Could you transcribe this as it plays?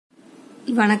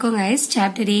வணக்கம் guys,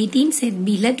 chapter 18 set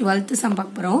B ல 12th sum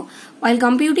பார்க்க போறோம். While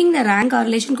computing the rank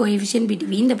correlation coefficient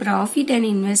between the profit and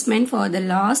investment for the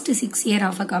last 6 years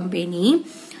of a company,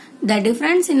 the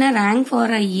difference in a rank for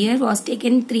a year was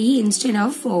taken 3 instead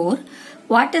of 4.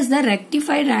 What is the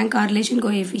rectified rank correlation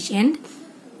coefficient?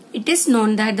 It is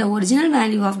known that the original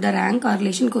value of the rank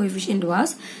correlation coefficient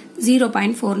was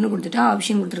 0.4 னு கொடுத்துட்டு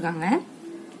option கொடுத்திருக்காங்க.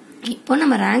 இப்போ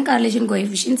நம்ம rank correlation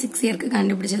coefficient 6 இயருக்கு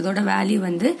கண்டுபிடிச்சதோட value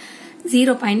வந்து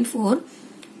 0.4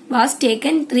 was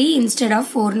taken 3 instead of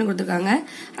 4 னு கொடுத்திருக்காங்க.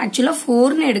 ஆக்சுவலா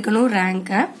 4 னு எடுக்கணும்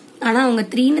ரேங்க, ஆனா அவங்க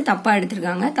 3 னு தப்பா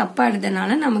எடுத்திருக்காங்க. தப்பா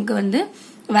எடுத்தனால நமக்கு வந்து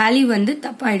வேல்யூ வந்து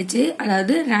தப்பாயிடுச்சு,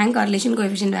 அதாவது rank correlation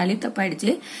coefficient value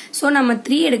தப்பாயிடுச்சு. So நம்ம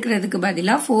 3 எடுக்கிறதுக்கு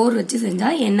பதிலா 4 வச்சு செஞ்சா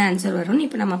என்ன ஆன்சர் வரும்னு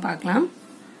இப்போ நம்ம பார்க்கலாம்.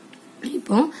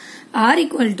 இப்போ r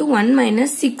equal to 1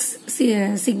 minus 6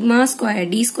 sigma square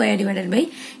d square divided by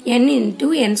n into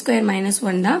n square minus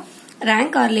 1 தான் rank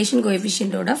correlation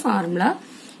coefficient ஓட ஃபார்முலா.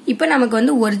 இப்போ நமக்கு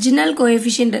வந்து original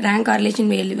coefficient rank correlation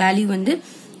value வந்து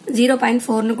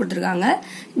 0.4 னு கொடுத்திருக்காங்க.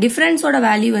 டிஃபரன்ஸோட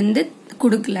வேல்யூ வந்து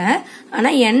கொடுக்கல, ஆனா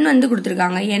n வந்து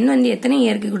கொடுத்திருக்காங்க. n வந்து எத்தனை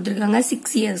இயருக்கு கொடுத்திருக்காங்க?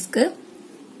 6 இயர்ஸ்க்கு.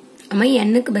 நம்ம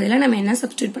n க்கு பதிலா நம்ம என்ன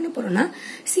சப்ஸ்டிட்யூட் பண்ண போறோம்னா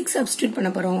 6 சப்ஸ்டிட்யூட் பண்ண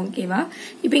போறோம். ஓகேவா?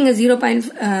 இப்போ இங்க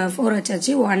 0.4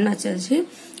 வச்சாச்சு, 1 வச்சாச்சு.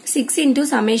 6 into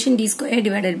summation d square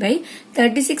divided by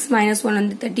 36 minus 1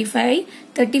 வந்து 35,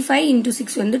 35 into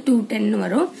 6 வந்து 210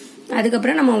 வரும்.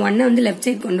 அதுக்கப்புறம் நம்ம 1 வந்து லெஃப்ட்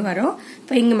சைடு கொண்டு வரோம்.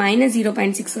 இப்போ இங்க minus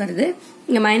 0.6 வருது,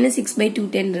 இங்க minus 6 by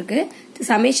 210 இருக்கு.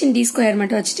 summation d square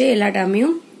மட்டும் வச்சுட்டு எல்லா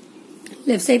டேர்மையும்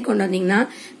லெஃப்ட் சைடு கொண்டு வந்தீங்கன்னா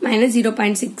minus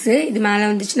 0.6, இது மேல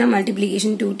வந்துச்சுன்னா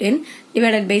multiplication 210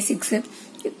 divided by 6.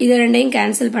 இது ரெண்டையும்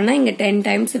கேன்சல் பண்ணா இங்க 10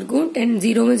 டைம்ஸ் இருக்கும். 10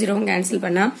 0 கேன்சல்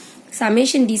பண்ணா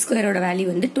summation d square ஓட வேல்யூ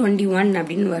வந்து 21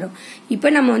 அப்படின்னு வரும். இப்போ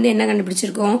நம்ம வந்து என்ன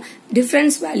கண்டுபிடிச்சிருக்கோம்?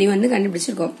 டிஃபரன்ஸ் வேல்யூ வந்து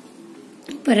கண்டுபிடிச்சிருக்கோம்.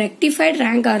 இப்போ ரெக்டிஃபைட்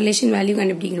ரேங்க் கார்லேஷன் வேல்யூ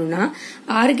கண்டுபிடிக்கணும்னா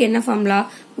ஆருக்கு என்ன formula?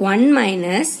 1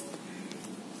 minus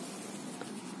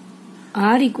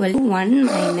r equal to 1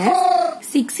 minus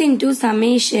 6 into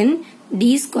summation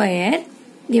d square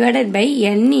divided by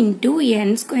n into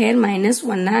n square minus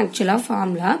 1 ஆக்சுவலா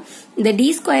ஃபார்முலா. இந்த d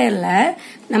ஸ்கொயர்ல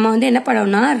நம்ம வந்து என்ன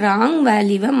பண்ணோம்னா ராங்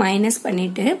வேல்யூவை மைனஸ்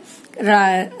பண்ணிட்டு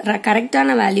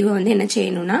கரெக்டான வேல்யூவை வந்து என்ன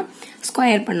செய்யணும்னா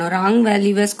ஸ்கொயர் பண்ணணும். ராங்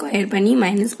வேல்யூவை ஸ்கொயர் பண்ணி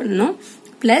மைனஸ் பண்ணணும்,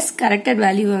 பிளஸ் கரெக்டட்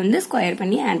வேல்யூவை வந்து ஸ்கொயர்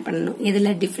பண்ணி ஆட் பண்ணணும்.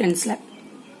 இதுல டிஃபரன்ஸ்ல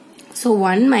so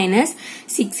 1 minus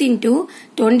 6 into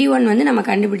 21 வந்து நம்ம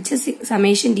கண்டுபிடிச்ச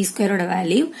summation d square ஓட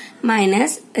வேல்யூ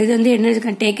மைனஸ் இது வந்து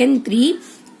என்ன taken 3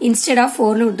 instead of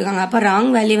 4 னு விட்டுருக்காங்க. அப்ப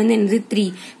ராங் வேல்யூ வந்து என்னது 3.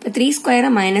 இப்ப 3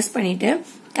 ஸ்கொயரை மைனஸ் பண்ணிட்டு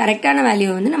கரெக்டான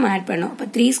வேல்யூவை வந்து நம்ம ஆட் பண்ணோம். அப்ப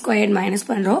 3 ஸ்கொயர் மைனஸ்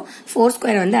பண்றோம், 4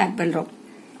 ஸ்கொயர் வந்து ஆட் பண்றோம்.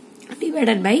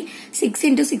 Divided by 6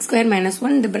 into 6 square minus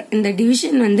 1. இந்த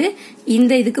டிவிஷன் வந்து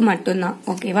இந்த இதுக்கு மட்டும்தான்.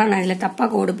 ஓகேவா? நான் இதுல தப்பா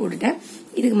கோடு போட்டுட்டேன்,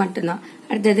 இதுக்கு மட்டும்தான்.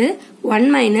 அடுத்தது 1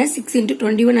 மைனஸ் 6 into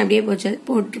 21 அப்படியே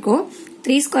போட்டிருக்கோம்.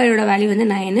 3 ஸ்கொயரோட வேல்யூ வந்து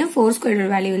 9, 4 ஸ்கொயரோட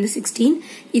வேல்யூ வந்து 16.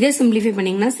 இதை சிம்பிளிஃபை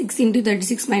பண்ணீங்கன்னா 6 into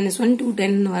 36 minus 1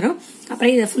 210 வரும்.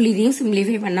 அப்புறம் இதை ஃபுல் இதையும்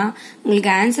சிம்பிளிஃபை பண்ணா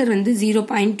உங்களுக்கு ஆன்சர் வந்து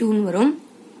 0.2 வரும்.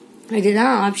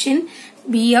 இதுதான் ஆப்ஷன்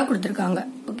பியா கொடுத்திருக்காங்க.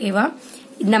 ஓகேவா?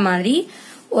 இந்த மாதிரி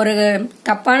ஒரு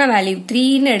தப்பான வேல்யூ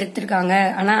 3ன்னு எடுத்திருக்காங்க,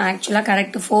 ஆனா ஆக்சுவலா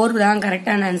கரெக்ட் 4 தான்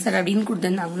கரெக்டான ஆன்சர் அப்படின்னு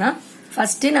கொடுத்திருந்தாங்கன்னா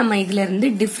ஃபர்ஸ்ட் நம்ம இதுல இருந்து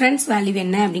டிஃபரன்ஸ் வேல்யூ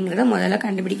என்ன அப்படிங்கறத முதல்ல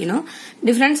கண்டுபிடிக்கணும்.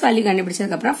 டிஃபரன்ஸ் வேல்யூ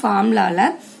கண்டுபிடிச்சதுக்கு அப்புறம் ஃபார்முலால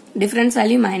difference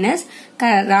value minus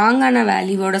ராங்கான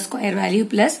வேல்யூவோட square value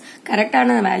plus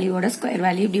கரெக்டான வேல்யூவோட square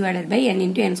value divided by n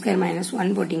into n square minus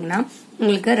 1 போட்டீங்கன்னா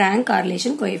உங்களுக்கு ரேங்க்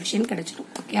கார்லேஷன் கோஎஃபிஷியன்ட் கிடைச்சிடும்.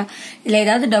 ஓகே, இதுல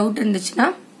ஏதாவது டவுட் இருந்துச்சுன்னா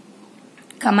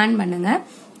கமெண்ட் பண்ணுங்க.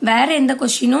 வேற எந்த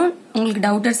கொஸ்டினும் உங்களுக்கு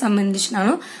டவுட்டர் சம்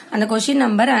இருந்துச்சுனாலும் அந்த question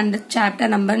number and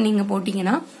chapter number நீங்க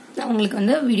போட்டீங்கன்னா நான் உங்களுக்கு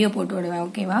வந்து வீடியோ போட்டு விடுவேன்.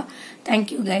 ஓகேவா?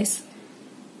 Thank you guys.